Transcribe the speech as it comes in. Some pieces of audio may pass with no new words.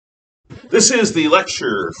This is the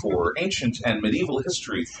lecture for Ancient and Medieval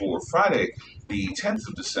History for Friday, the 10th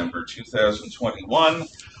of December, 2021.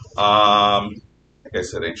 I think I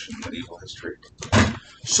said Ancient and Medieval History.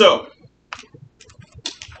 So,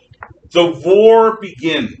 the war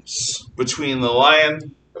begins between the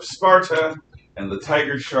lion of Sparta and the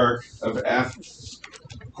tiger shark of Athens.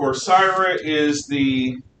 Corcyra is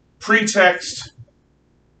the pretext,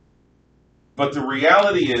 but the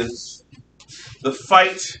reality is the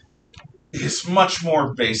fight is much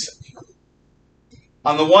more basic.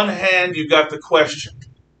 On the one hand, you've got the question.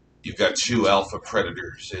 You've got two alpha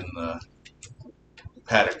predators in the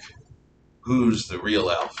paddock. Who's the real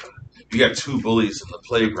alpha? You got two bullies in the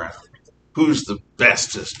playground. Who's the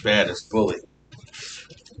bestest, baddest bully?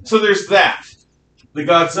 So there's that. The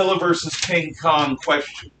Godzilla versus King Kong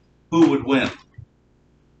question. Who would win?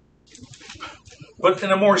 But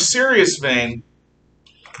in a more serious vein,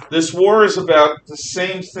 this war is about the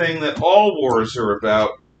same thing that all wars are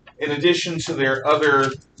about, in addition to their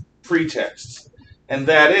other pretexts. And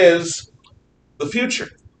that is the future.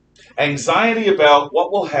 Anxiety about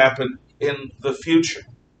what will happen in the future.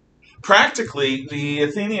 Practically, the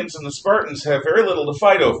Athenians and the Spartans have very little to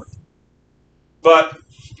fight over. But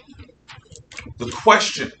the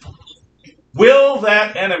question, will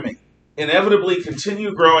that enemy inevitably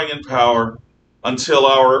continue growing in power until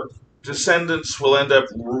our descendants will end up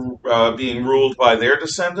being ruled by their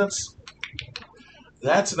descendants?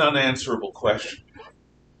 That's an unanswerable question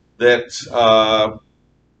that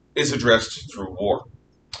is addressed through war.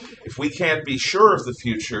 If we can't be sure of the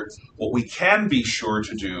future, what we can be sure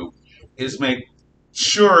to do is make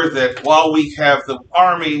sure that while we have the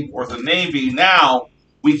army or the navy now,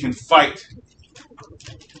 we can fight.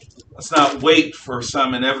 Let's not wait for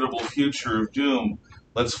some inevitable future of doom.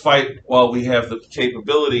 Let's fight while we have the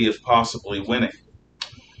capability of possibly winning.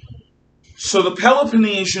 So the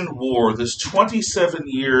Peloponnesian War, this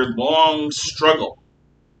 27-year-long struggle,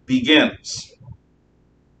 begins.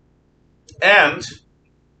 And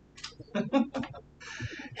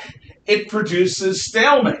it produces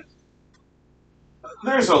stalemate.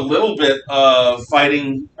 There's a little bit of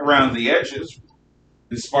fighting around the edges.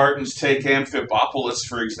 The Spartans take Amphipolis,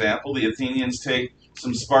 for example. The Athenians take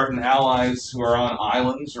some Spartan allies who are on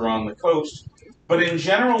islands or on the coast. But in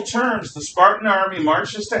general terms, the Spartan army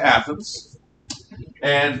marches to Athens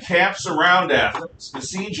and camps around Athens,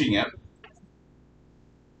 besieging it.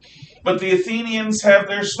 But the Athenians have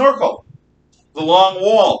their snorkel, the long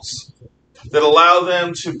walls, that allow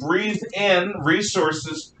them to breathe in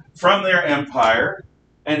resources from their empire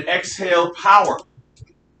and exhale power.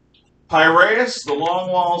 Piraeus, the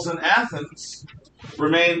long walls in Athens,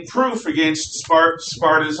 remain proof against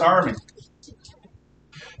Sparta's army.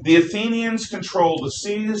 The Athenians control the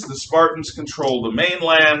seas, the Spartans control the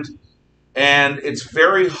mainland, and it's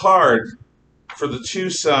very hard for the two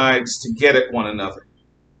sides to get at one another.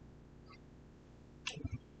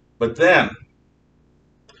 But then,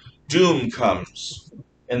 doom comes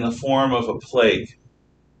in the form of a plague.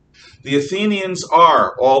 The Athenians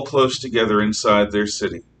are all close together inside their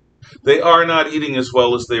city. They are not eating as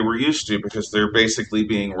well as they were used to because they're basically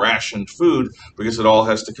being rationed food because it all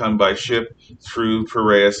has to come by ship through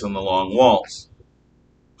Piraeus and the long walls.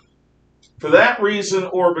 For that reason,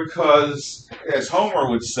 or because, as Homer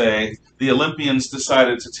would say, the Olympians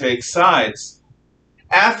decided to take sides,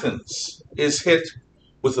 Athens is hit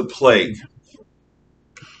with a plague.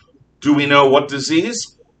 Do we know what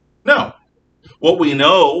disease? No. What we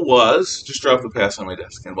know was, just drop the pass on my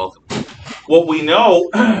desk and welcome. What we know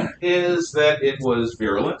is that it was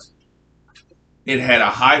virulent, it had a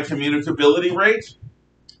high communicability rate,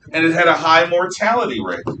 and it had a high mortality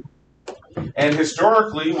rate. And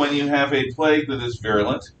historically, when you have a plague that is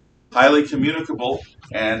virulent, highly communicable,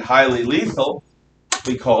 and highly lethal,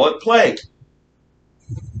 we call it plague.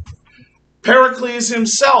 Pericles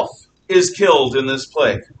himself is killed in this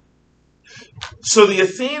plague. So the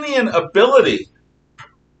Athenian ability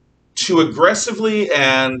to aggressively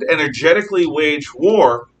and energetically wage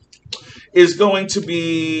war is going to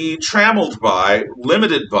be trammeled by,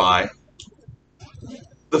 limited by,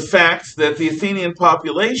 the fact that the Athenian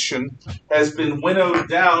population has been winnowed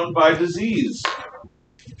down by disease.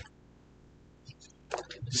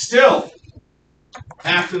 Still,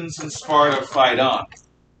 Athens and Sparta fight on,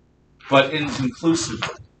 but inconclusively.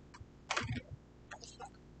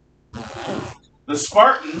 The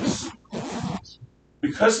Spartans,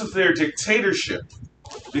 because of their dictatorship,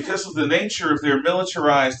 because of the nature of their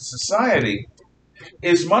militarized society,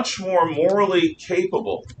 is much more morally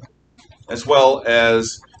capable, as well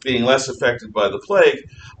as being less affected by the plague,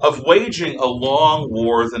 of waging a long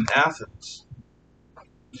war than Athens.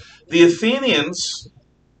 The Athenians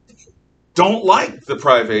don't like the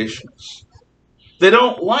privations. They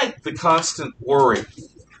don't like the constant worry.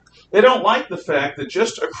 They don't like the fact that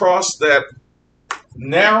just across that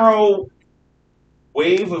narrow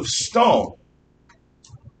wave of stone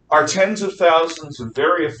are tens of thousands of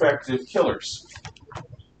very effective killers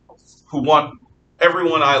who want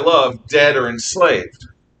everyone I love dead or enslaved.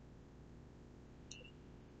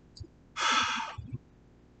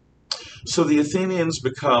 So the Athenians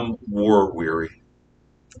become war-weary.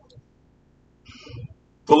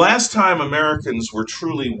 The last time Americans were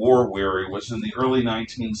truly war-weary was in the early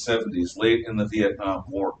 1970s, late in the Vietnam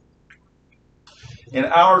War. In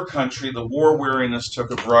our country, the war weariness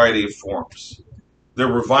took a variety of forms. There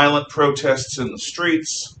were violent protests in the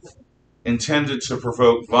streets, intended to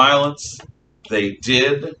provoke violence. They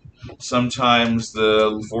did. Sometimes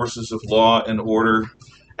the forces of law and order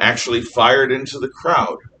actually fired into the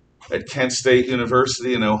crowd. At Kent State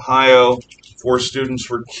University in Ohio, 4 students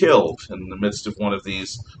were killed in the midst of one of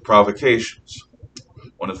these provocations,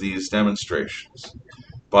 one of these demonstrations,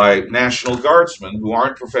 by National Guardsmen who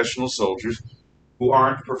aren't professional soldiers, who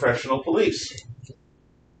aren't professional police.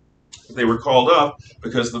 They were called up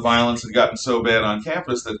because the violence had gotten so bad on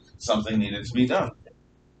campus that something needed to be done.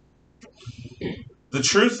 The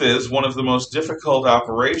truth is, one of the most difficult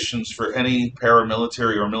operations for any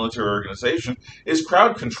paramilitary or military organization is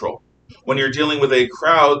crowd control, when you're dealing with a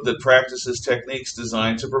crowd that practices techniques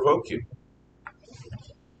designed to provoke you.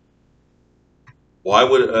 Why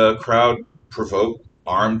would a crowd provoke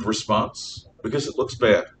armed response? Because it looks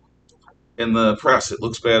bad in the press. It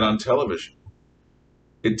looks bad on television.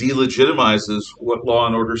 It delegitimizes what law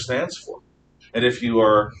and order stands for. And if you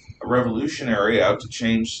are a revolutionary out to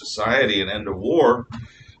change society and end a war,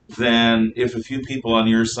 then if a few people on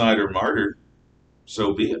your side are martyred,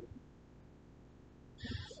 so be it.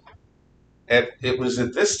 It was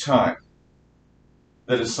at this time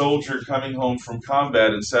that a soldier coming home from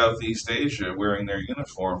combat in Southeast Asia wearing their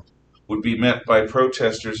uniform would be met by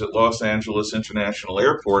protesters at Los Angeles International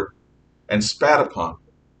Airport and spat upon,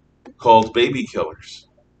 called baby killers.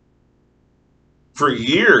 For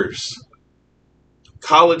years,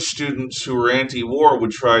 college students who were anti-war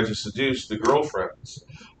would try to seduce the girlfriends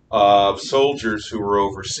of soldiers who were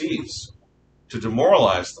overseas to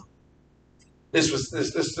demoralize them. This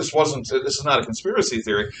is not a conspiracy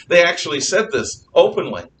theory. They actually said this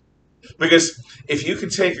openly. Because if you can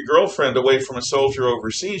take a girlfriend away from a soldier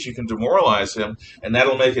overseas, you can demoralize him, and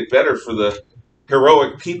that'll make it better for the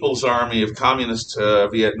heroic People's Army of Communist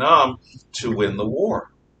Vietnam to win the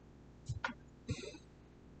war.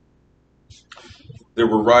 There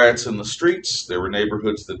were riots in the streets. There were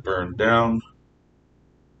neighborhoods that burned down.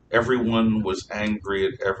 Everyone was angry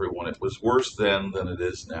at everyone. It was worse then than it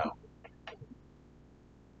is now.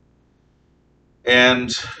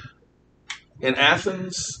 And in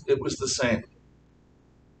Athens, it was the same.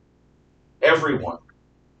 Everyone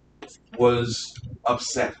was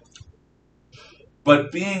upset.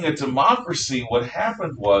 But being a democracy, what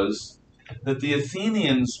happened was that the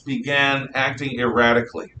Athenians began acting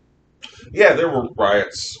erratically. Yeah, there were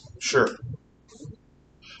riots, sure.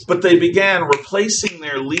 But they began replacing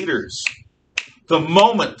their leaders the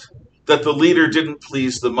moment that the leader didn't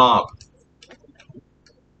please the mob.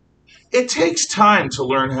 It takes time to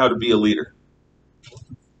learn how to be a leader,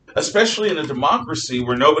 especially in a democracy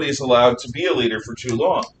where nobody's allowed to be a leader for too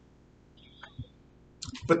long.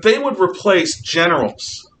 But they would replace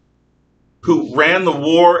generals who ran the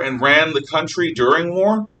war and ran the country during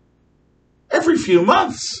war every few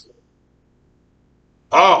months.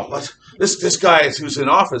 Oh, this guy who's in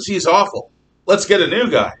office, he's awful. Let's get a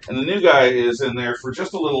new guy. And the new guy is in there for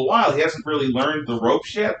just a little while. He hasn't really learned the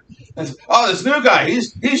ropes yet. And, oh, this new guy,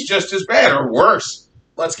 he's just as bad or worse.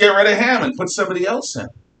 Let's get rid of him and put somebody else in.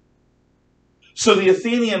 So the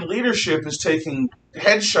Athenian leadership is taking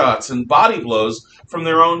headshots and body blows from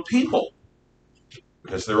their own people,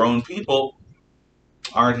 because their own people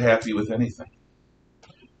aren't happy with anything,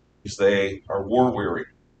 because they are war-weary.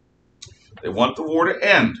 They want the war to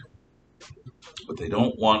end, but they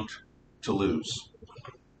don't want to lose.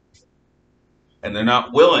 And they're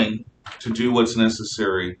not willing to do what's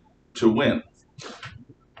necessary to win.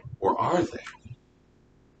 Or are they?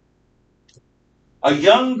 A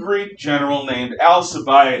young Greek general named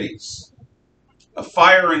Alcibiades, a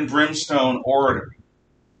fire and brimstone orator,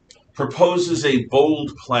 proposes a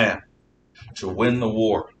bold plan to win the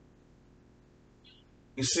war.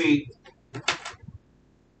 You see,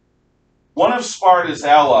 one of Sparta's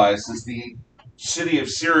allies is the city of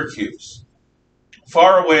Syracuse,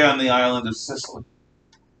 far away on the island of Sicily.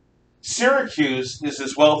 Syracuse is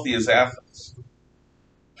as wealthy as Athens.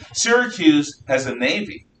 Syracuse has a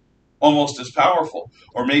navy almost as powerful,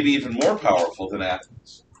 or maybe even more powerful than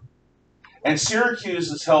Athens. And Syracuse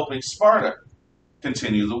is helping Sparta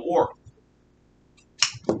continue the war.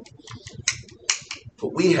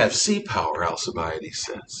 But we have sea power, Alcibiades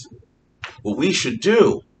says. What we should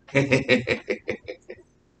do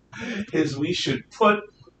is we should put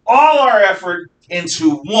all our effort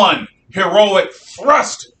into one heroic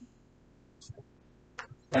thrust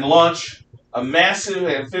and launch a massive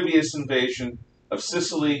amphibious invasion of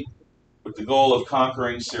Sicily with the goal of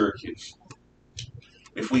conquering Syracuse.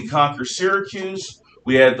 If we conquer Syracuse,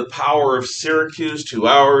 we add the power of Syracuse to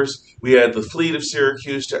ours, we add the fleet of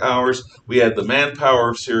Syracuse to ours, we add the manpower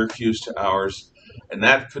of Syracuse to ours, and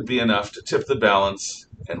that could be enough to tip the balance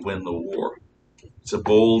and win the war. It's a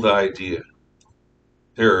bold idea.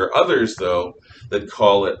 There are others, though, that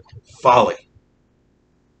call it folly,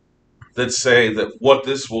 that say that what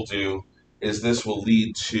this will do is this will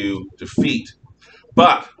lead to defeat.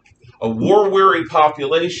 But a war-weary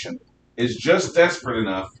population is just desperate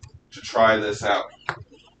enough to try this out.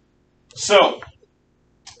 So,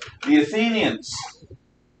 the Athenians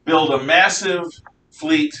build a massive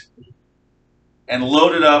fleet and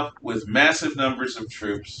load it up with massive numbers of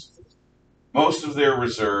troops, most of their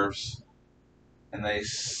reserves, and they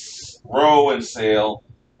row and sail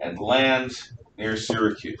and land near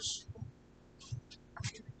Syracuse.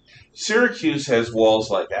 Syracuse has walls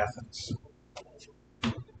like Athens.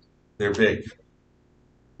 They're big,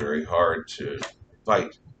 very hard to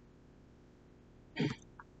fight.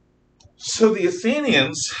 So the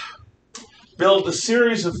Athenians build a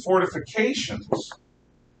series of fortifications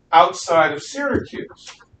outside of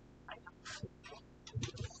Syracuse.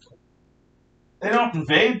 They don't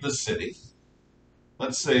invade the city.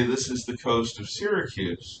 Let's say this is the coast of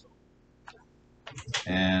Syracuse.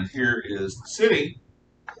 And here is the city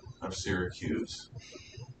of Syracuse.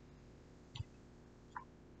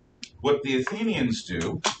 What the Athenians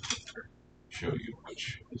do, show you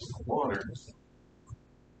which is the water,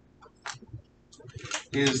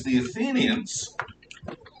 is the Athenians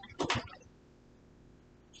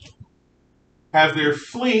have their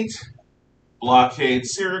fleet blockade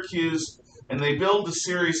Syracuse, and they build a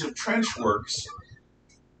series of trench works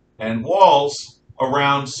and walls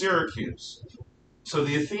around Syracuse. So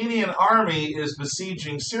the Athenian army is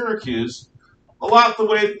besieging Syracuse a lot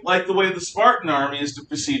like the way the Spartan army is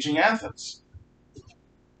besieging Athens.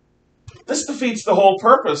 This defeats the whole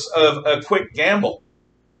purpose of a quick gamble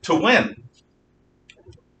to win.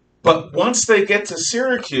 But once they get to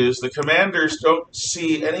Syracuse, the commanders don't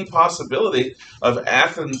see any possibility of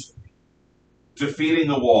Athens defeating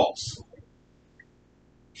the walls.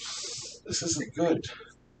 This isn't good.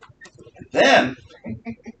 And then,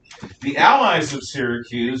 the allies of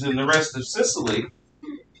Syracuse and the rest of Sicily,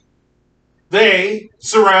 they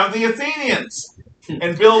surround the Athenians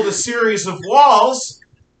and build a series of walls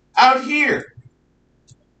out here.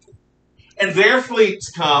 And their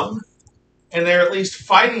fleets come, and they're at least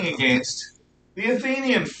fighting against the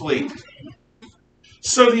Athenian fleet.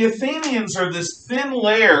 So the Athenians are this thin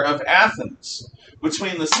layer of Athens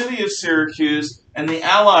between the city of Syracuse and the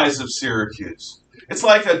allies of Syracuse. It's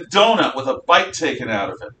like a donut with a bite taken out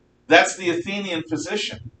of it. That's the Athenian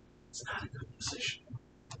position. It's not a good position.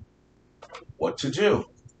 What to do?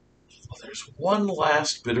 Well, there's one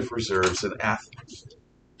last bit of reserves in Athens.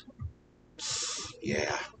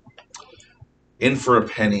 Yeah. In for a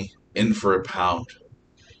penny, in for a pound.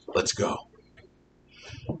 Let's go.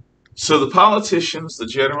 So the politicians, the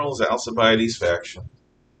generals, Alcibiades' faction,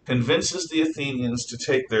 convinces the Athenians to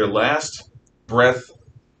take their last breath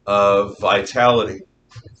of vitality,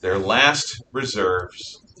 their last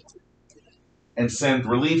reserves, and send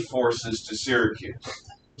relief forces to Syracuse.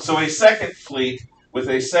 So a second fleet with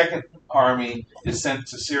a second army is sent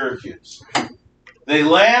to Syracuse. They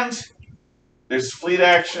land, there's fleet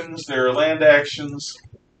actions, there are land actions,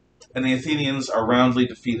 and the Athenians are roundly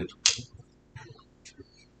defeated.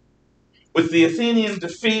 With the Athenian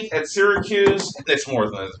defeat at Syracuse, it's more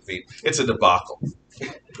than a defeat, it's a debacle.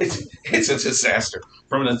 It's a disaster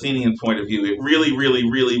from an Athenian point of view. It really, really,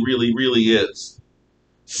 really, really, really is.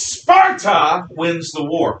 Sparta wins the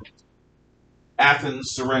war.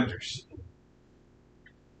 Athens surrenders.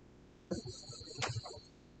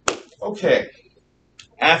 Okay.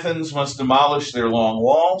 Athens must demolish their long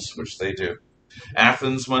walls, which they do.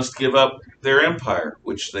 Athens must give up their empire,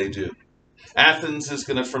 which they do. Athens is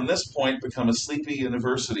going to, from this point, become a sleepy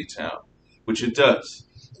university town, which it does.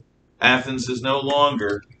 Athens is no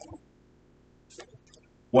longer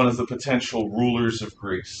one of the potential rulers of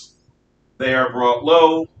Greece. They are brought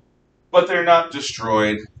low, but they're not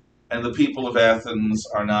destroyed, and the people of Athens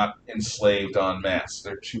are not enslaved en masse.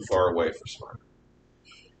 They're too far away for Sparta.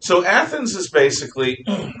 So Athens is basically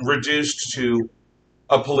reduced to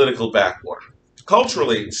a political backwater.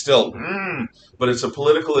 Culturally, it's still, but it's a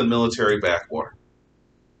political and military backwater.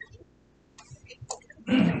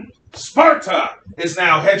 Sparta is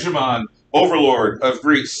now hegemon, overlord of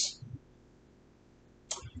Greece.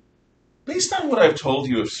 Based on what I've told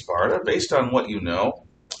you of Sparta, based on what you know,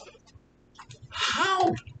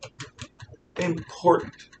 how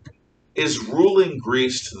important is ruling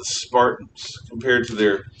Greece to the Spartans compared to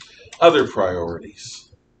their other priorities?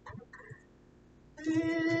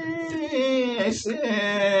 I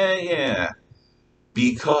say, yeah.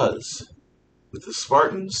 Because with the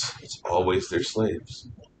Spartans, it's always their slaves.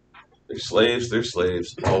 They're slaves, they're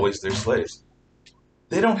slaves, always their slaves.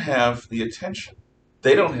 They don't have the attention.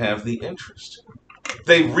 They don't have the interest.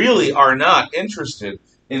 They really are not interested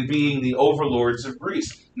in being the overlords of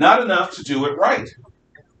Greece. Not enough to do it right.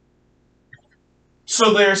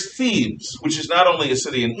 So there's Thebes, which is not only a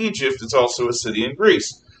city in Egypt, it's also a city in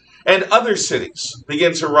Greece. And other cities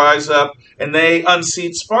begin to rise up, and they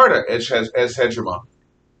unseat Sparta as hegemon.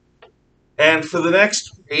 And for the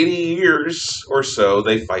next 80 years or so,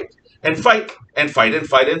 they fight. And fight, and fight, and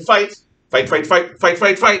fight, and fight. Fight, fight, fight, fight,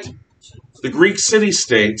 fight, fight. The Greek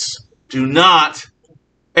city-states do not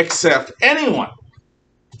accept anyone.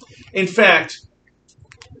 In fact,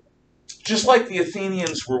 just like the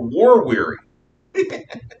Athenians were war-weary,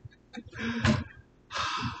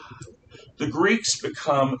 the Greeks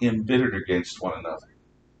become embittered against one another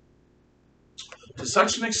to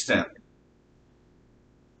such an extent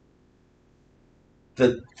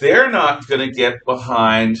that they're not going to get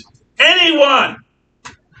behind anyone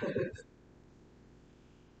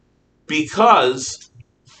because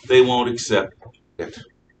they won't accept it.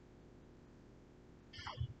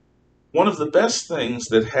 One of the best things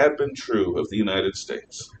that had been true of the United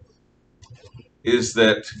States is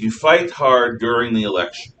that you fight hard during the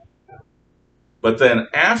election, but then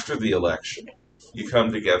after the election, you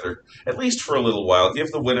come together, at least for a little while,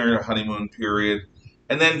 give the winner a honeymoon period,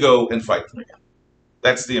 and then go and fight them again.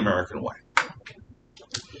 That's the American way.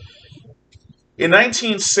 In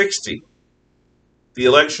 1960, the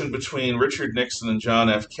election between Richard Nixon and John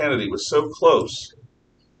F. Kennedy was so close,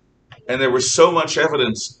 and there was so much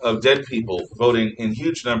evidence of dead people voting in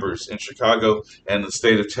huge numbers in Chicago and the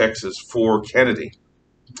state of Texas for Kennedy,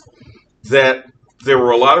 that there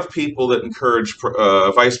were a lot of people that encouraged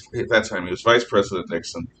at that time he was Vice President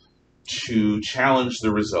Nixon, to challenge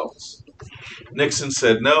the results. Nixon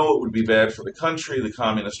said no, it would be bad for the country, the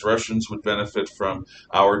communist Russians would benefit from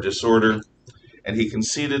our disorder, and he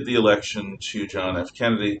conceded the election to John F.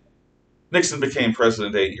 Kennedy. Nixon became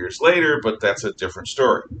president 8 years later, but that's a different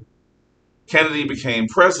story. Kennedy became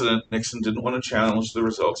president. Nixon didn't want to challenge the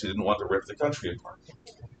results. He didn't want to rip the country apart.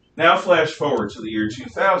 Now flash forward to the year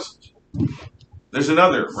 2000. There's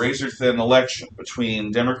another razor-thin election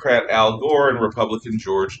between Democrat Al Gore and Republican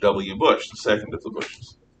George W. Bush, the second of the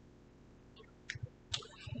Bushes.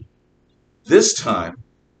 This time,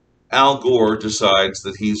 Al Gore decides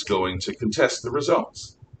that he's going to contest the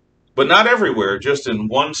results. But not everywhere, just in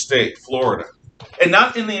one state, Florida. And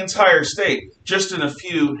not in the entire state, just in a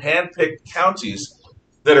few hand-picked counties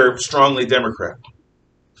that are strongly Democratic.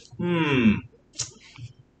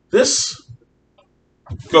 This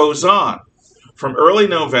goes on from early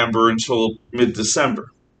November until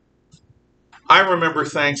mid-December. I remember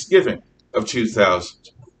Thanksgiving of 2000,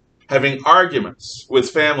 having arguments with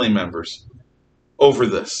family members over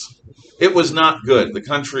this. It was not good. The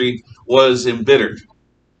country was embittered.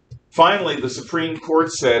 Finally, the Supreme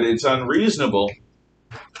Court said it's unreasonable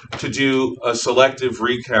to do a selective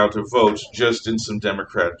recount of votes just in some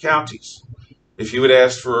Democrat counties. If you had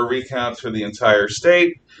asked for a recount for the entire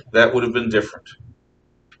state, that would have been different.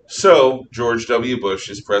 So, George W. Bush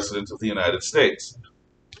is President of the United States,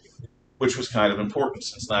 which was kind of important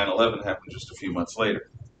since 9/11 happened just a few months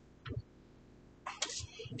later.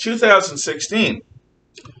 2016,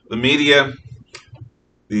 the media,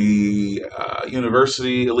 the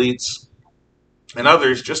university elites, and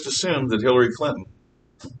others just assumed that Hillary Clinton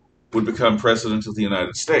would become President of the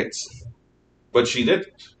United States. But she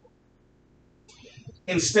didn't.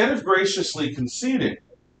 Instead of graciously conceding,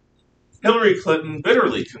 Hillary Clinton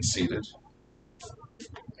bitterly conceded.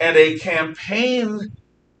 And a campaign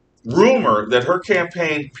rumor that her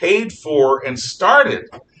campaign paid for and started,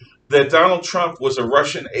 that Donald Trump was a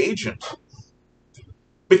Russian agent,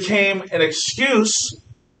 became an excuse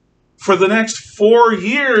for the next 4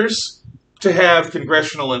 years to have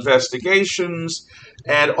congressional investigations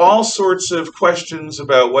and all sorts of questions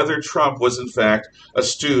about whether Trump was in fact a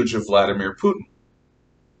stooge of Vladimir Putin.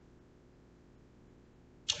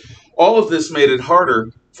 All of this made it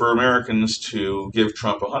harder for Americans to give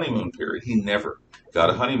Trump a honeymoon period. He never got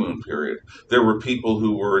a honeymoon period. There were people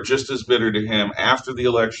who were just as bitter to him after the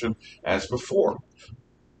election as before,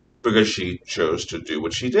 because she chose to do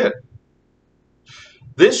what she did.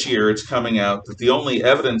 This year, it's coming out that the only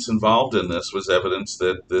evidence involved in this was evidence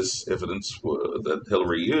that that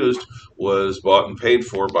Hillary used was bought and paid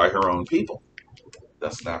for by her own people.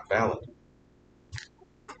 That's not valid.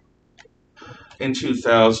 In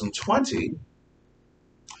 2020,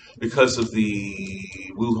 because of the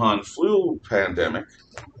Wuhan flu pandemic,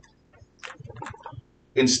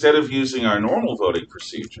 instead of using our normal voting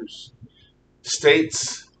procedures,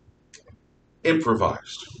 states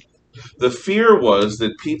improvised. The fear was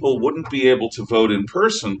that people wouldn't be able to vote in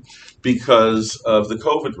person because of the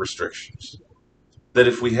COVID restrictions. That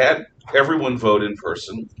if we had everyone vote in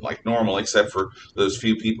person, like normal, except for those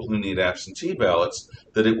few people who need absentee ballots,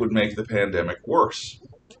 that it would make the pandemic worse.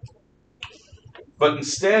 But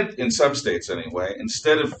instead, in some states anyway,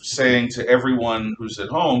 instead of saying to everyone who's at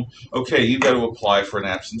home, okay, you've got to apply for an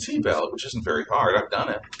absentee ballot, which isn't very hard, I've done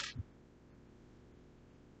it.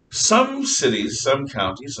 Some cities, some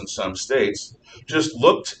counties, and some states just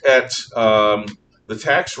looked at the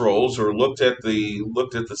tax rolls, or looked at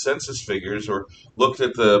the census figures, or looked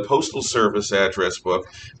at the postal service address book,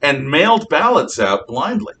 and mailed ballots out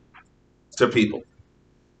blindly to people.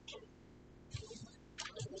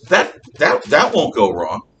 That won't go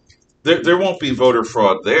wrong. There won't be voter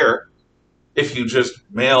fraud there if you just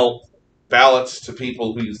mail ballots to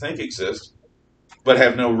people who you think exist, but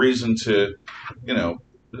have no reason to,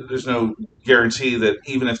 there's no guarantee that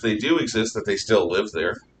even if they do exist, that they still live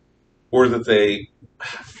there, or that the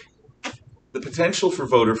potential for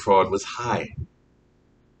voter fraud was high.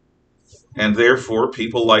 And therefore,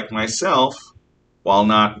 people like myself, while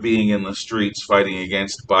not being in the streets fighting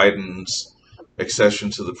against Biden's accession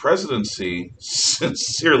to the presidency,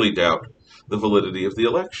 sincerely doubt the validity of the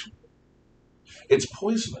election. It's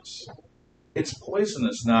poisonous. It's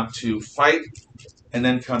poisonous not to fight and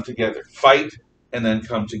then come together. Fight and then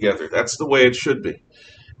come together. That's the way it should be.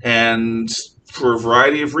 And for a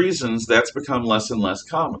variety of reasons, that's become less and less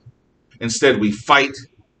common. Instead, we fight,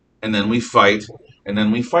 and then we fight, and then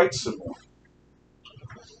we fight some more.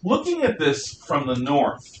 Looking at this from the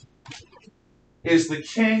north is the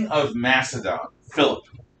king of Macedon, Philip.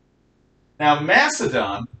 Now,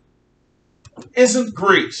 Macedon isn't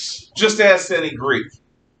Greece. Just ask any Greek.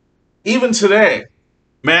 Even today,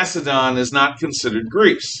 Macedon is not considered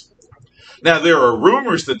Greece. Now, there are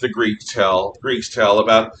rumors that the Greeks tell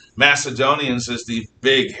about Macedonians as the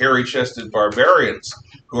big, hairy-chested barbarians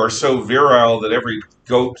who are so virile that every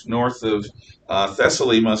goat north of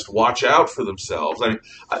Thessaly must watch out for themselves. I mean,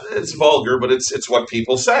 it's vulgar, but it's what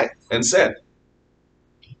people say and said.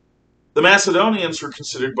 The Macedonians were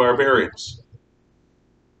considered barbarians.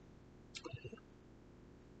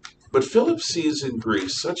 But Philip sees in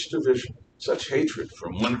Greece such division, such hatred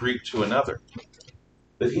from one Greek to another,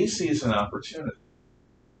 that he sees an opportunity.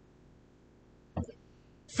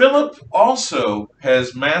 Philip also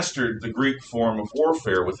has mastered the Greek form of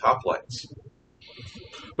warfare with hoplites.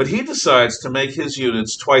 But he decides to make his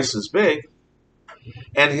units twice as big,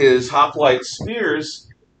 and his hoplite spears,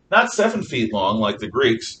 not 7 feet long like the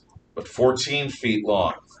Greeks, but 14 feet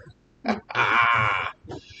long.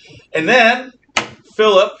 And then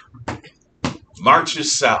Philip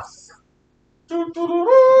marches south.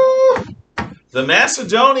 The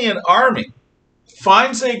Macedonian army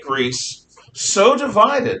finds a Greece so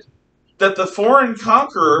divided that the foreign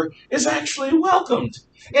conqueror is actually welcomed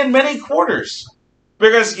in many quarters.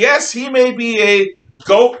 Because yes, he may be a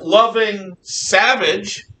goat-loving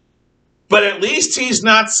savage, but at least he's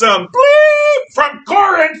not some bleep from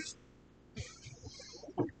Corinth.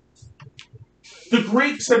 The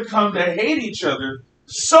Greeks have come to hate each other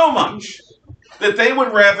so much that they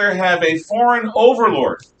would rather have a foreign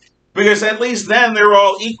overlord, because at least then they're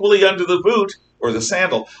all equally under the boot, or the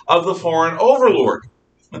sandal, of the foreign overlord.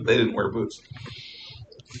 They didn't wear boots.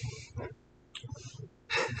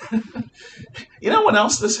 You know when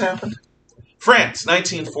else this happened? France,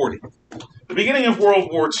 1940. The beginning of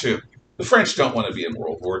World War II. The French don't want to be in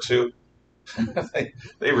World War II.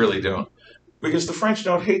 They really don't. Because the French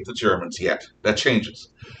don't hate the Germans yet. That changes.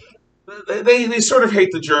 They sort of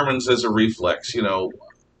hate the Germans as a reflex,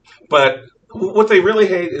 But what they really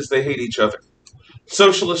hate is they hate each other.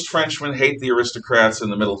 Socialist Frenchmen hate the aristocrats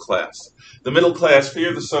and the middle class. The middle class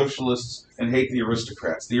fear the socialists and hate the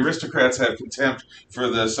aristocrats. The aristocrats have contempt for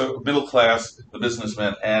the middle class, the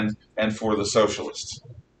businessmen, and for the socialists.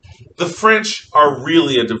 The French are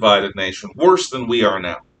really a divided nation, worse than we are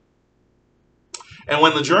now. And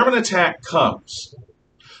when the German attack comes,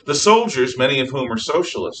 The soldiers, many of whom are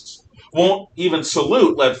socialists, won't even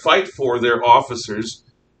salute, let fight for their officers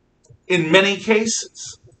in many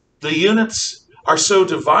cases. The units are so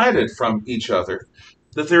divided from each other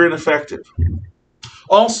that they're ineffective.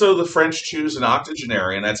 Also, the French choose an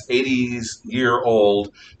octogenarian, that's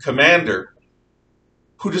 80-year-old commander,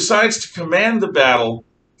 who decides to command the battle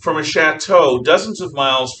from a chateau dozens of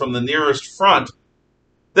miles from the nearest front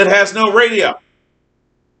that has no radio,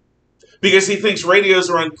 because he thinks radios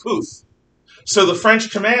are uncouth. So the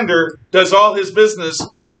French commander does all his business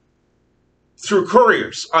through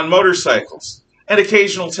couriers on motorcycles and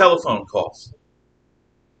occasional telephone calls.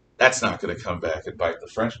 That's not going to come back and bite the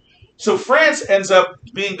French. So France ends up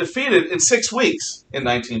being defeated in 6 weeks in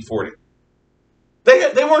 1940.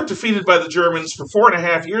 They weren't defeated by the Germans for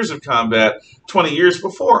 4.5 years of combat 20 years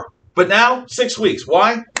before. But now, 6 weeks.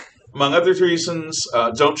 Why? Among other reasons,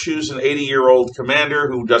 don't choose an 80-year-old commander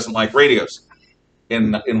who doesn't like radios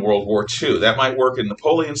in World War II. That might work in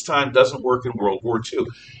Napoleon's time, doesn't work in World War II.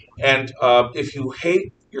 And if you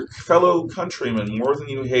hate your fellow countrymen more than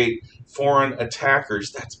you hate foreign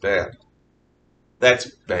attackers, that's bad. That's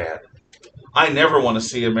bad. I never want to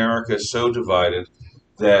see America so divided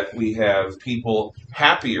that we have people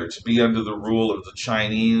happier to be under the rule of the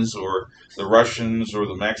Chinese or the Russians or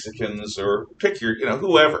the Mexicans or pick your,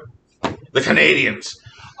 whoever. The Canadians.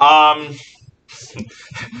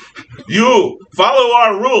 You follow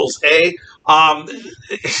our rules, eh?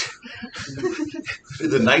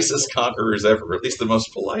 The nicest conquerors ever, at least the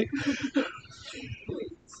most polite.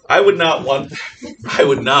 I would not want that. I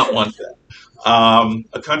would not want that.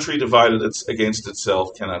 A country divided against itself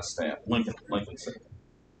cannot stand. Lincoln said that.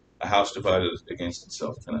 A house divided against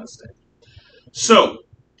itself cannot stand. So,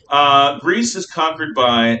 Greece is conquered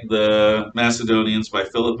by the Macedonians, by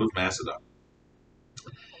Philip of Macedon.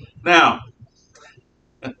 Now,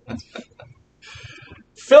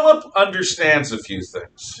 Philip understands a few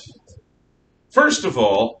things. First of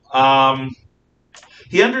all,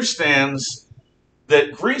 he understands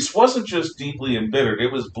that Greece wasn't just deeply embittered,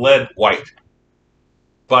 it was bled white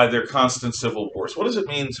by their constant civil wars. What does it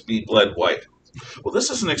mean to be bled white? Well, this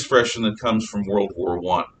is an expression that comes from World War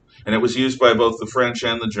I, and it was used by both the French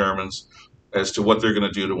and the Germans as to what they're going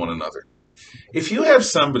to do to one another. If you have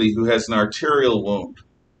somebody who has an arterial wound,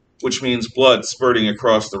 which means blood spurting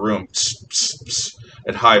across the room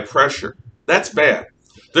at high pressure, that's bad.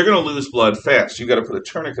 They're going to lose blood fast. You've got to put a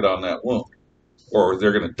tourniquet on that wound, or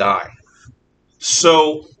they're going to die.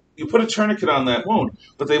 So you put a tourniquet on that wound,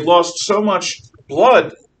 but they've lost so much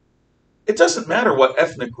blood, it doesn't matter what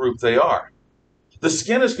ethnic group they are. The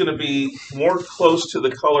skin is going to be more close to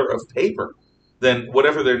the color of paper than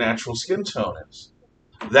whatever their natural skin tone is.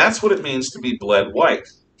 That's what it means to be bled white.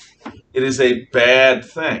 It is a bad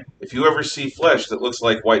thing. If you ever see flesh that looks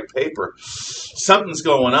like white paper, something's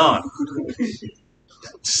going on.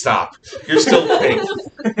 Stop. You're still pink.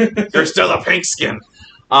 You're still a pink skin.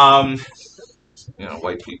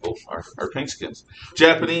 White people are pink skins.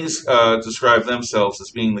 Japanese describe themselves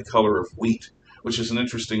as being the color of wheat, which is an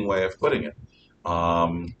interesting way of putting it.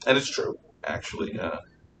 And it's true, actually.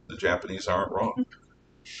 The Japanese aren't wrong.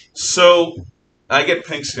 So I get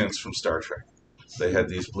pink skins from Star Trek. They had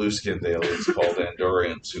these blue-skinned aliens called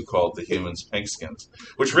Andorians who called the humans pink skins,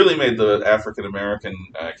 which really made the African-American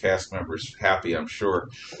cast members happy, I'm sure,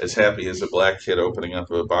 as happy as a black kid opening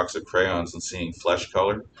up a box of crayons and seeing flesh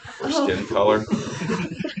color or skin color.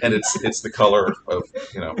 And it's the color of,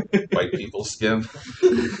 white people's skin.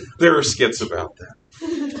 There are skits about that.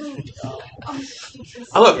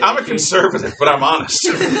 Look, I'm a conservative, but I'm honest.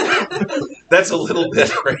 That's a little bit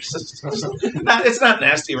racist. It's not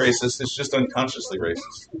nasty racist, it's just unconsciously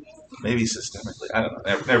racist. Maybe systemically. I don't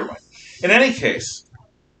know. Never mind. In any case,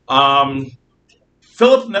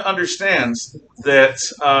 Philip understands that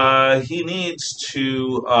he needs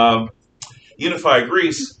to unify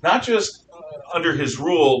Greece, not just under his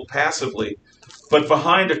rule passively, but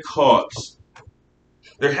behind a cause.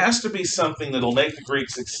 There has to be something that'll make the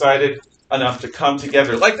Greeks excited enough to come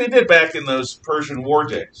together, like they did back in those Persian war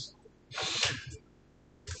days.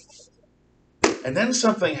 And then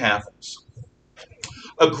something happens.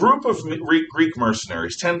 A group of Greek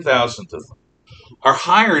mercenaries, 10,000 of them, are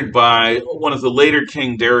hired by one of the later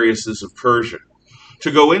King Dariuses of Persia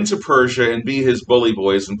to go into Persia and be his bully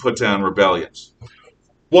boys and put down rebellions.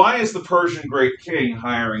 Why is the Persian great king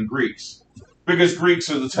hiring Greeks? Because Greeks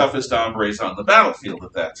are the toughest hombres on the battlefield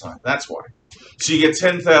at that time. That's why. So you get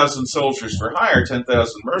 10,000 soldiers for hire,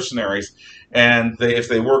 10,000 mercenaries, and if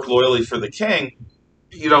they work loyally for the king,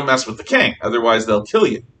 you don't mess with the king. Otherwise, they'll kill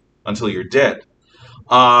you until you're dead.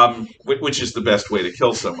 Which is the best way to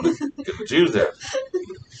kill someone if you can do that.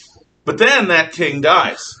 But then that king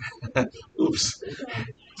dies. Oops.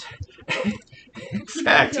 In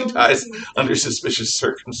fact, he dies under suspicious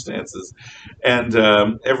circumstances, and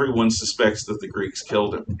everyone suspects that the Greeks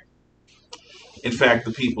killed him. In fact,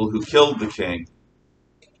 the people who killed the king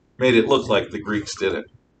made it look like the Greeks did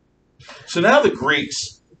it. So now the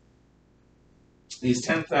Greeks, these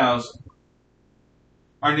 10,000,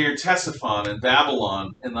 are near Ctesiphon in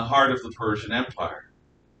Babylon in the heart of the Persian Empire.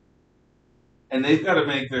 And they've got to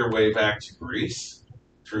make their way back to Greece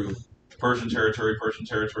through Persian territory, Persian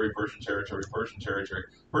territory, Persian territory, Persian territory,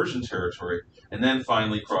 Persian territory, and then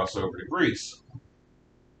finally cross over to Greece.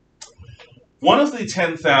 One of the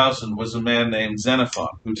 10,000 was a man named Xenophon,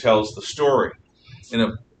 who tells the story in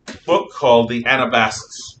a book called the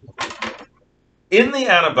Anabasis. In the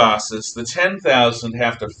Anabasis, the 10,000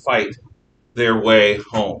 have to fight their way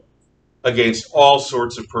home against all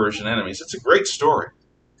sorts of Persian enemies. It's a great story.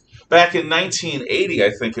 Back in 1980,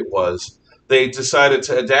 I think it was, they decided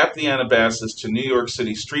to adapt the Anabasis to New York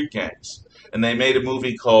City street gangs, and they made a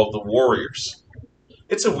movie called The Warriors.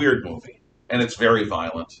 It's a weird movie, and it's very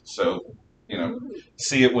violent, so, you know,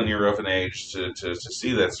 see it when you're of an age to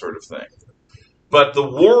see that sort of thing. But The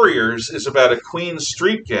Warriors is about a Queens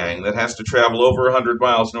street gang that has to travel over 100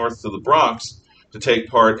 miles north to the Bronx to take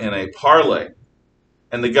part in a parlay.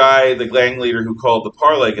 And the gang leader who called the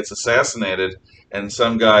parlay gets assassinated, and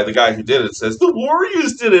the guy who did it says, "The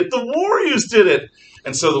Warriors did it! The Warriors did it!"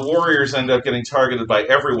 And so the Warriors end up getting targeted by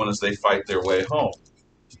everyone as they fight their way home.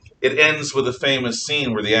 It ends with a famous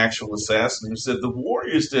scene where the actual assassin who said, "The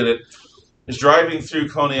Warriors did it," is driving through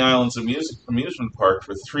Coney Island's amusement park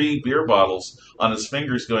with 3 beer bottles on his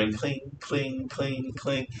fingers going cling, cling, cling,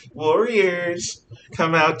 cling. Warriors,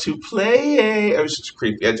 come out to play. It was just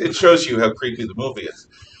creepy. It shows you how creepy the movie is.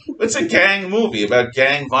 It's a gang movie about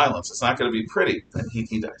gang violence. It's not going to be pretty. And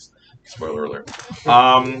he dies. Spoiler alert.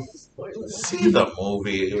 See the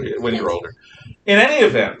movie when you're older. In any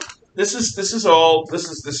event, this is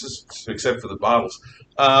except for the bottles,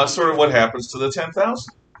 sort of what happens to the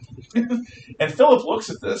 10,000. And Philip looks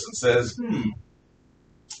at this and says,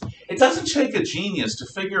 it doesn't take a genius to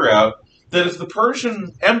figure out that if the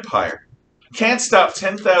Persian Empire can't stop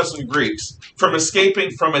 10,000 Greeks from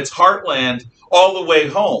escaping from its heartland all the way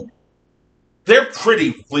home, they're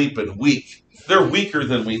pretty bleeping weak. They're weaker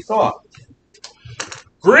than we thought.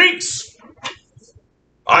 Greeks,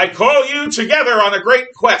 I call you together on a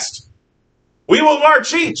great quest. We will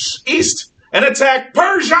march east and attack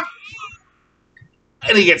Persia.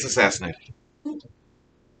 And he gets assassinated.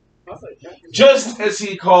 Just as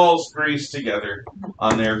he calls Greece together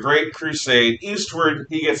on their great crusade eastward,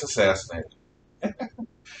 he gets assassinated.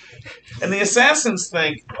 And the assassins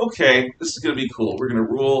think, okay, this is going to be cool. We're going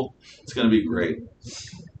to rule. It's going to be great.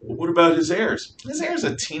 Well, what about his heirs? His heir's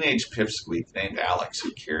a teenage pipsqueak named Alex.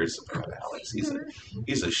 Who cares about Alex?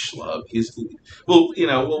 He's a schlub.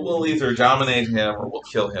 We'll either dominate him or we'll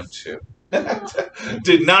kill him too.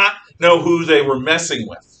 Did not know who they were messing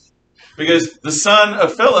with. Because the son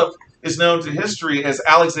of Philip is known to history as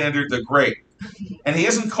Alexander the Great. And he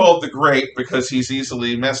isn't called the Great because he's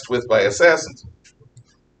easily messed with by assassins.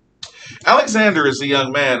 Alexander, as a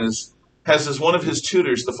young man, has as one of his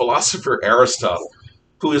tutors the philosopher Aristotle,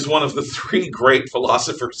 who is one of the 3 great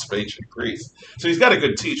philosophers of ancient Greece. So he's got a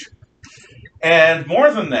good teacher. And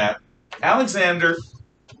more than that, Alexander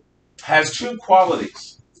has 2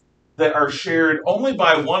 qualities that are shared only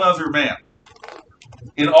by one other man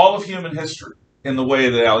in all of human history in the way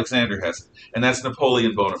that Alexander has it, and that's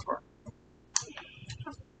Napoleon Bonaparte.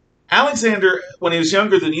 Alexander, when he was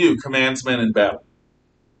younger than you, commands men in battle,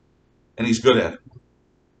 and he's good at it.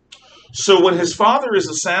 So when his father is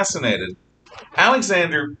assassinated,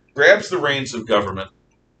 Alexander grabs the reins of government,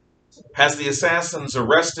 has the assassins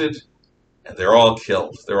arrested, and they're all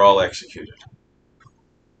killed. They're all executed.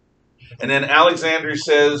 And then Alexander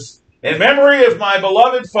says, "In memory of my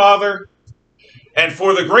beloved father, and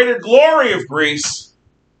for the greater glory of Greece,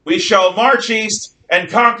 we shall march east and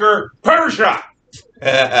conquer Persia."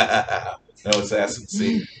 No assassin,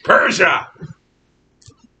 see? Persia!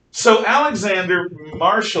 So Alexander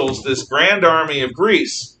marshals this grand army of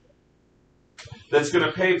Greece that's going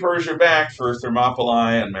to pay Persia back for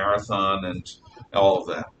Thermopylae and Marathon and all of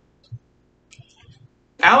that.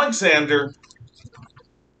 Alexander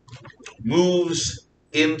moves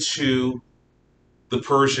into the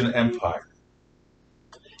Persian Empire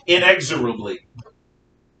inexorably.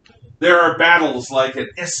 There are battles like at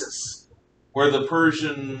Issus, where the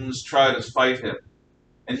Persians try to fight him,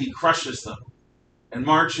 and he crushes them and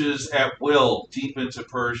marches at will deep into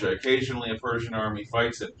Persia. Occasionally a Persian army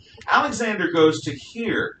fights him. Alexander goes to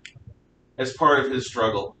here as part of his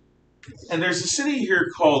struggle And there's a city here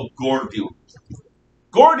called Gordium.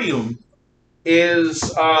 Gordium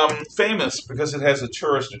is famous because it has a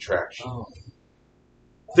tourist attraction. Oh.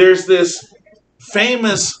 There's this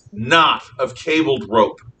famous knot of cabled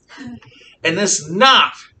rope. And this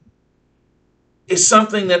knot is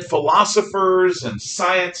something that philosophers and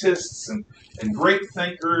scientists and great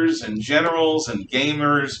thinkers and generals and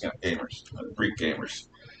Greek gamers,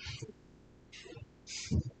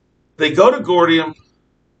 they go to Gordium.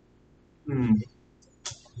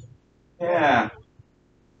 Yeah.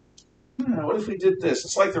 What if we did this?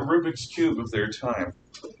 It's like the Rubik's Cube of their time.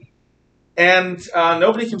 And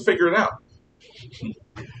nobody can figure it out.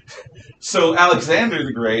 So Alexander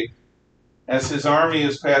the Great, as his army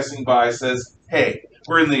is passing by, says, hey,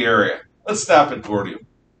 we're in the area. Let's stop at Gordium.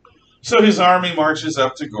 So his army marches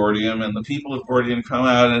up to Gordium, and the people of Gordium come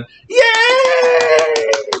out and,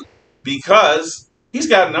 yay! Because he's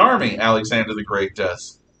got an army, Alexander the Great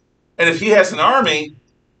does. And if he has an army,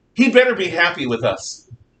 he better be happy with us.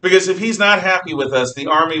 Because if he's not happy with us, the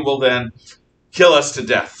army will then kill us to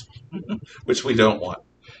death, which we don't want.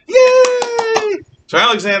 Yay! So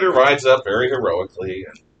Alexander rides up very heroically.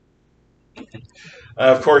 And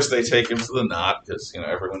of course, they take him to the knot, because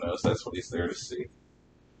everyone knows that's what he's there to see.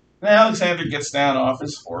 And Alexander gets down off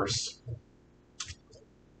his horse,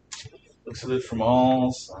 looks at it from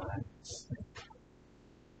all sides.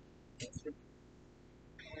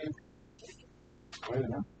 Wait a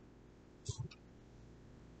minute.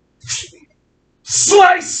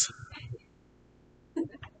 Slice!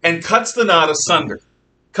 And cuts the knot asunder.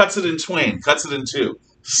 Cuts it in twain. Cuts it in two.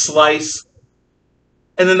 Slice.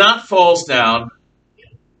 And the knot falls down.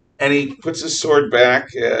 And he puts his sword back.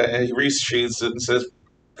 And he resheathes it and says,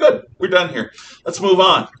 good, we're done here. Let's move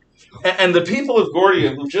on. And the people of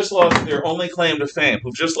Gordium, who've just lost their only claim to fame,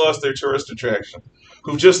 who've just lost their tourist attraction,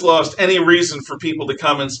 who've just lost any reason for people to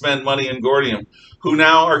come and spend money in Gordium, who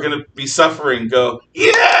now are going to be suffering, go,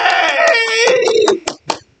 yay!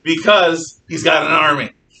 Because he's got an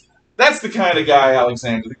army. That's the kind of guy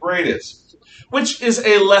Alexander the Great is, which is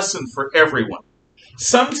a lesson for everyone.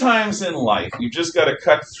 Sometimes in life, you just got to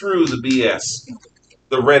cut through the BS,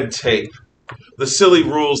 the red tape, the silly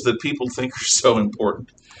rules that people think are so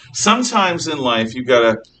important. Sometimes in life, you've got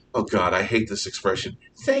to, oh God, I hate this expression,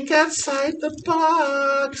 think outside the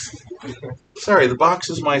box. Sorry, the box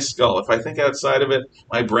is my skull. If I think outside of it,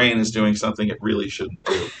 my brain is doing something it really shouldn't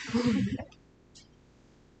do.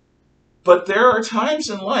 But there are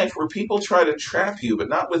times in life where people try to trap you, but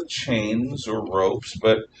not with chains or ropes,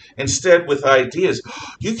 but instead with ideas.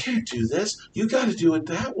 Oh, you can't do this. You got to do it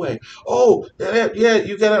that way. Oh, yeah,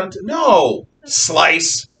 you got to... No!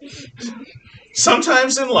 Slice!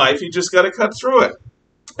 Sometimes in life, you just got to cut through it.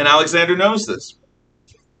 And Alexander knows this.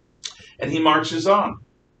 And he marches on.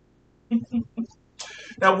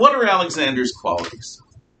 Now, what are Alexander's qualities?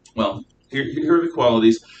 Well, here are the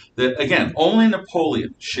qualities that, again, only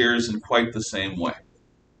Napoleon shares in quite the same way.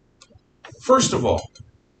 First of all,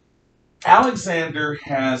 Alexander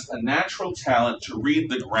has a natural talent to read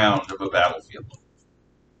the ground of a battlefield.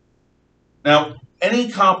 Now,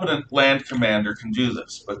 any competent land commander can do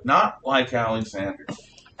this, but not like Alexander.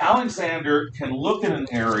 Alexander can look at an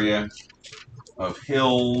area of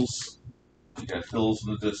hills. You've got hills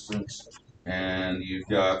in the distance, and you've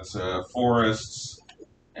got forests,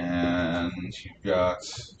 and you've got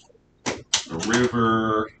the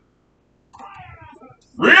river.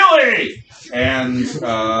 Really? And, you've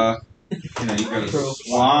got a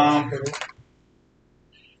swamp.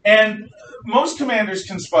 And most commanders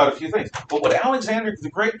can spot a few things. But what Alexander the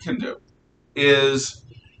Great can do is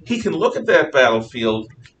he can look at that battlefield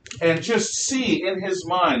and just see in his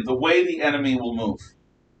mind the way the enemy will move.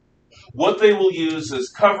 What they will use as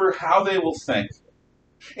cover, how they will think.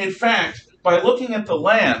 In fact, by looking at the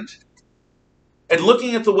land and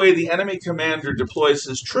looking at the way the enemy commander deploys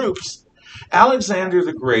his troops, Alexander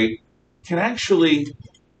the Great can actually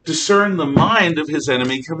discern the mind of his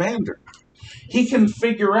enemy commander. He can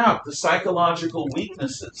figure out the psychological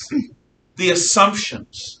weaknesses, the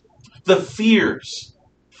assumptions, the fears.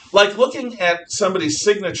 Like looking at somebody's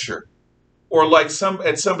signature or like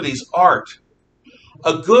at somebody's art,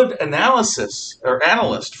 a good analysis or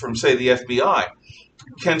analyst from, say, the FBI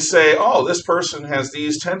can say, oh, this person has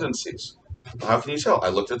these tendencies. How can you tell? I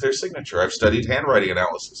looked at their signature. I've studied handwriting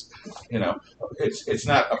analysis. It's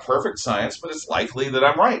not a perfect science, but it's likely that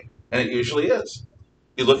I'm right, and it usually is.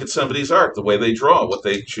 You look at somebody's art, the way they draw, what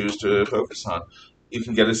they choose to focus on. You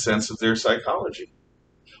can get a sense of their psychology.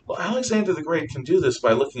 Well, Alexander the Great can do this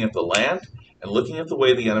by looking at the land and looking at the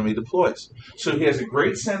way the enemy deploys. So he has a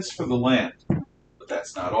great sense for the land, but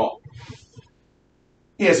that's not all.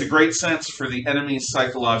 He has a great sense for the enemy's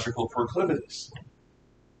psychological proclivities.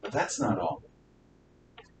 But that's not all.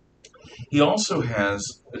 He also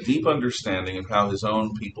has a deep understanding of how his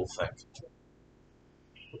own people think.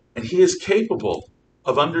 And he is capable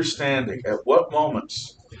of understanding at what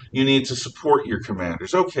moments you need to support your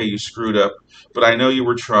commanders. Okay, you screwed up, but I know you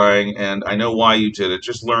were trying, and I know why you did it.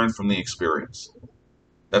 Just learn from the experience.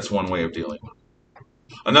 That's one way of dealing with it.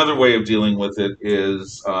 Another way of dealing with it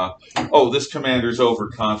is, oh, this commander's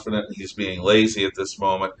overconfident and he's being lazy at this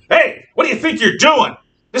moment. Hey, what do you think you're doing?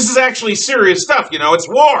 This is actually serious stuff, you know, it's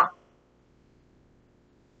war.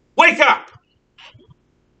 Wake up!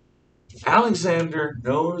 Alexander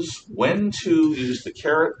knows when to use the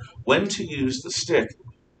carrot, when to use the stick,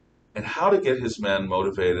 and how to get his men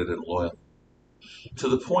motivated and loyal, to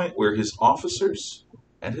the point where his officers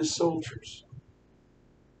and his soldiers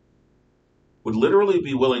would literally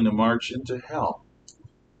be willing to march into hell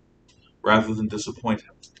rather than disappoint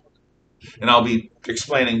him. And I'll be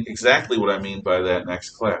explaining exactly what I mean by that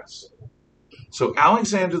next class. So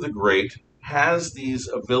Alexander the Great has these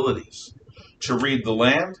abilities to read the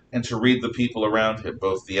land and to read the people around him,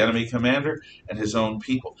 both the enemy commander and his own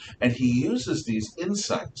people. And he uses these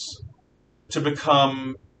insights to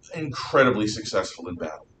become incredibly successful in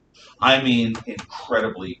battle. I mean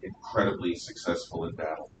incredibly, incredibly successful in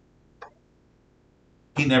battle.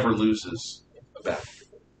 He never loses a battle.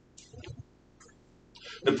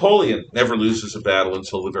 Napoleon never loses a battle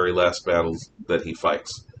until the very last battle that he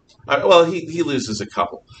fights. Well, he loses a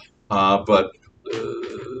couple, but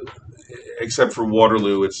except for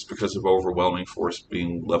Waterloo, it's because of overwhelming force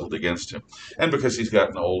being leveled against him, and because he's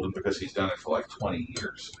gotten old, and because he's done it for like 20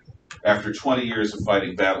 years. After 20 years of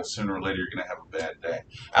fighting battles, sooner or later you're going to have a bad day.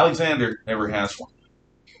 Alexander never has one.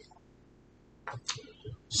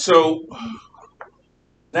 So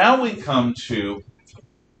now we come to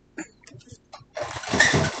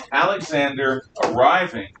Alexander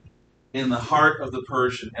arriving in the heart of the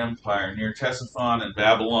Persian Empire, near Ctesiphon and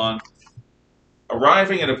Babylon,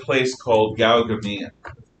 arriving at a place called Gaugamela.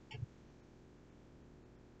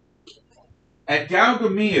 At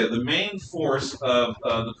Gaugamela, the main force of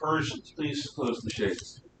the Persians, please close the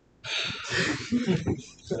shades.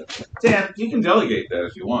 Dan, you can delegate that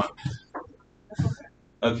if you want.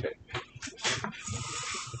 Okay.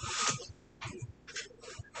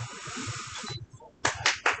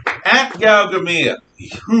 At Gaugamela,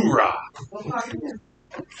 hoorah!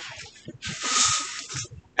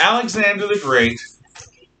 Alexander the Great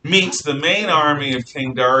meets the main army of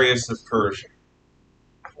King Darius of Persia,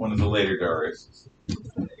 one of the later Dariuses.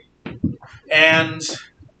 And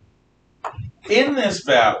in this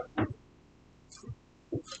battle,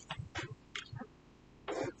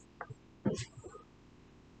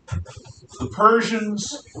 the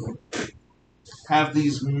Persians have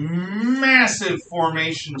these massive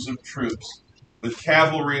formations of troops with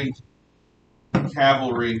cavalry,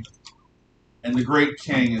 and the great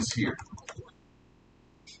king is here.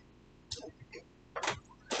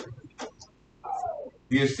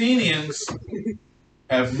 The Athenians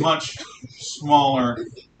have much smaller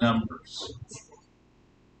numbers.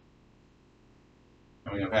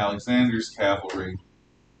 And we have Alexander's cavalry,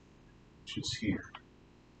 which is here.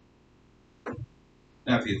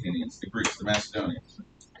 Not the Athenians, the Greeks, the Macedonians.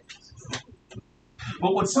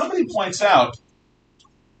 But what somebody points out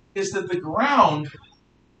is that the ground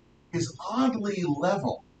is oddly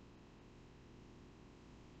level.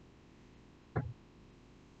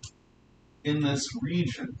 In this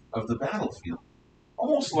region of the battlefield,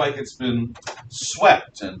 almost like it's been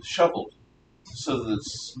swept and shoveled so that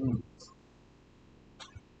it's smooth.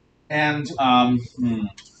 And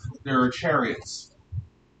there are chariots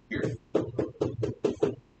here.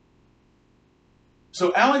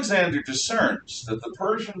 So Alexander discerns that the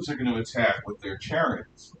Persians are going to attack with their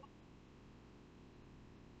chariots,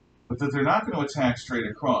 but that they're not going to attack straight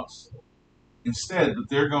across. Instead, that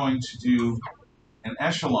they're going to do an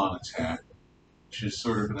echelon attack, which is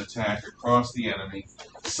sort of an attack across the enemy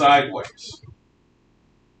sideways.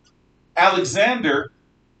 Alexander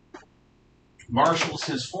marshals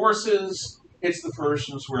his forces, hits the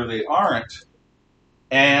Persians where they aren't,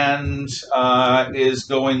 and is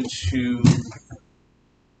going to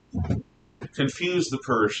confuse the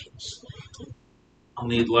Persians. I'll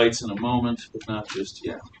need lights in a moment, but not just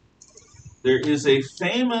yet. There is a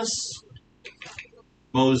famous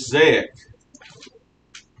mosaic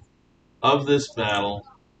of this battle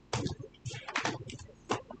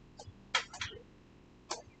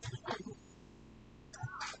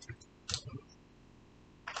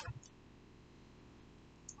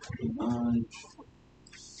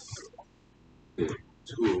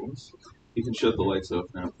tools. You can shut the lights off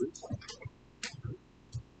now, please.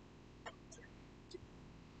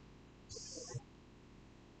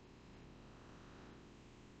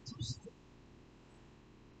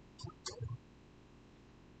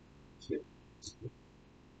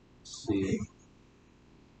 let's see.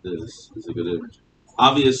 This is a good image.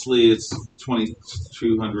 Obviously, it's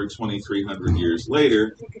 2,200, 2,300 years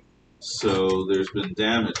later, so there's been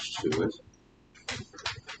damage to it.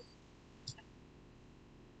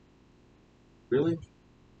 Really?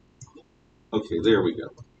 Okay, there we go.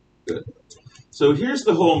 Good. So here's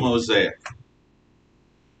the whole mosaic.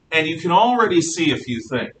 And you can already see a few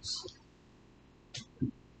things.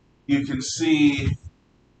 You can see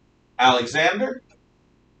Alexander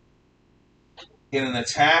in an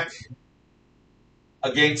attack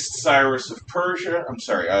against Cyrus of Persia.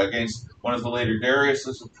 Against one of the later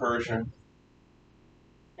Dariuses of Persia.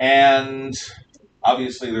 And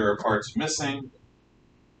obviously there are parts missing.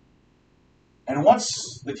 And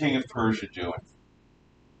what's the king of Persia doing?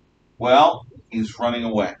 Well, he's running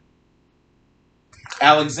away.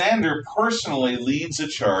 Alexander personally leads a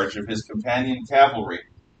charge of his companion cavalry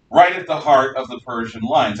right at the heart of the Persian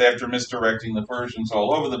lines. After misdirecting the Persians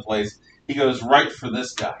all over the place, he goes right for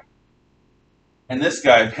this guy. And this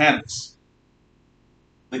guy panics.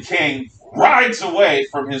 The king rides away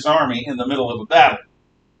from his army in the middle of a battle.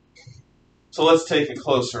 So let's take a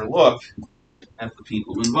closer look at the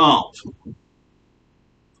people involved.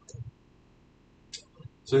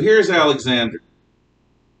 So here's Alexander.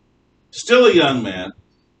 Still a young man,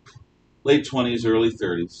 late 20s, early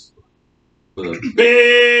 30s, with a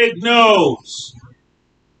big nose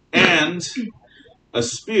and a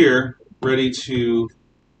spear ready to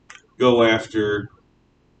go after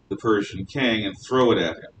the Persian king and throw it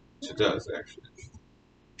at him, which it does, actually.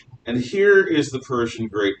 And here is the Persian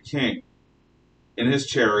great king in his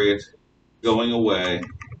chariot going away,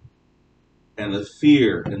 and the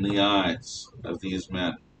fear in the eyes of these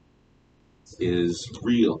men is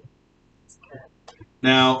real.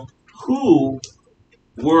 Now, who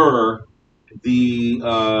were the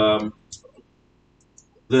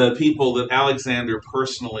people that Alexander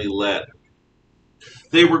personally led?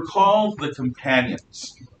 They were called the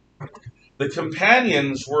companions. The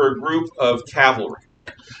companions were a group of cavalry.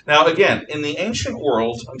 Now, again, in the ancient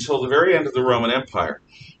world, until the very end of the Roman Empire,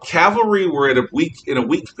 cavalry were in a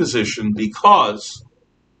weak position because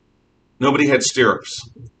nobody had stirrups.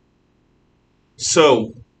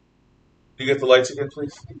 So, you get the lights again,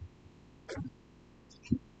 please?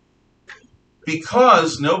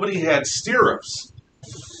 Because nobody had stirrups,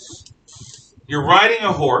 you're riding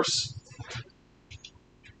a horse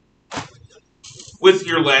with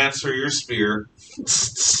your lance or your spear,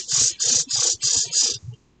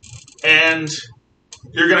 and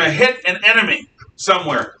you're going to hit an enemy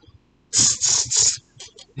somewhere.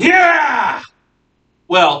 Yeah!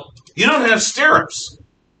 Well, you don't have stirrups.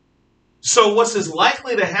 So what's as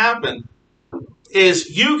likely to happen is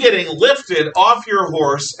you getting lifted off your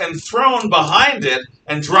horse and thrown behind it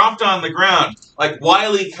and dropped on the ground like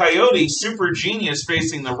Wile E. Coyote, super genius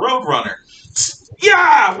facing the Roadrunner.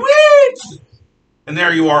 Yeah! Whee! And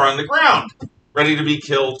there you are on the ground, ready to be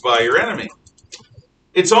killed by your enemy.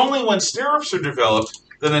 It's only when stirrups are developed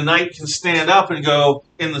that a knight can stand up and go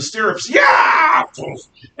in the stirrups, yeah!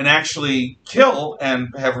 And actually kill and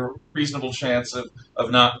have a reasonable chance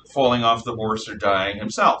of not falling off the horse or dying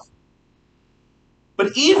himself.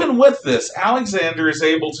 But even with this, Alexander is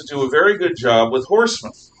able to do a very good job with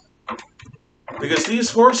horsemen. Because these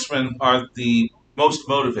horsemen are the most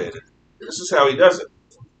motivated. This is how he does it.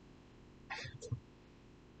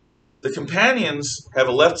 The companions have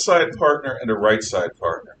a left side partner and a right side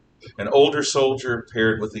partner. An older soldier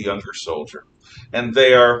paired with a younger soldier. And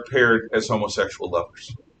they are paired as homosexual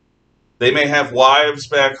lovers. They may have wives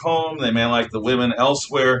back home, they may like the women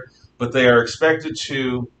elsewhere, but they are expected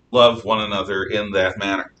to love one another in that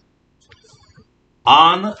manner.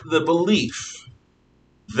 On the belief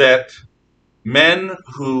that men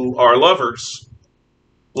who are lovers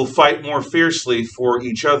will fight more fiercely for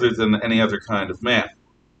each other than any other kind of man.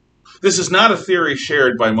 This is not a theory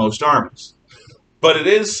shared by most armies, but it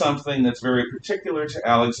is something that's very particular to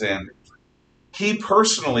Alexander. He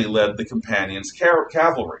personally led the companions'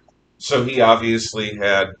 cavalry, so he obviously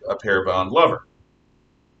had a pair-bound lover.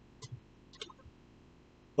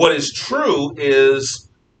 What is true is,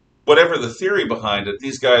 whatever the theory behind it,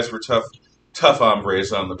 these guys were tough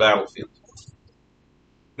hombres on the battlefield.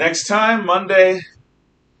 Next time, Monday,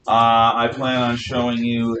 I plan on showing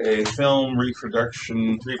you a film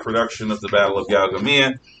reproduction of the Battle of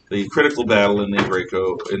Gaugamela, the critical battle in the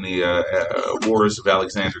wars of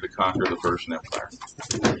Alexander to conquer the Persian Empire.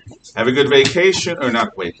 Have a good vacation, or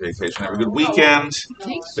not vacation, have a good weekend.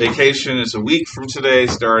 Vacation is a week from today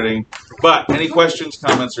starting. But any questions,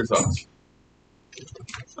 comments, or thoughts?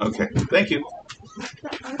 Okay, thank you.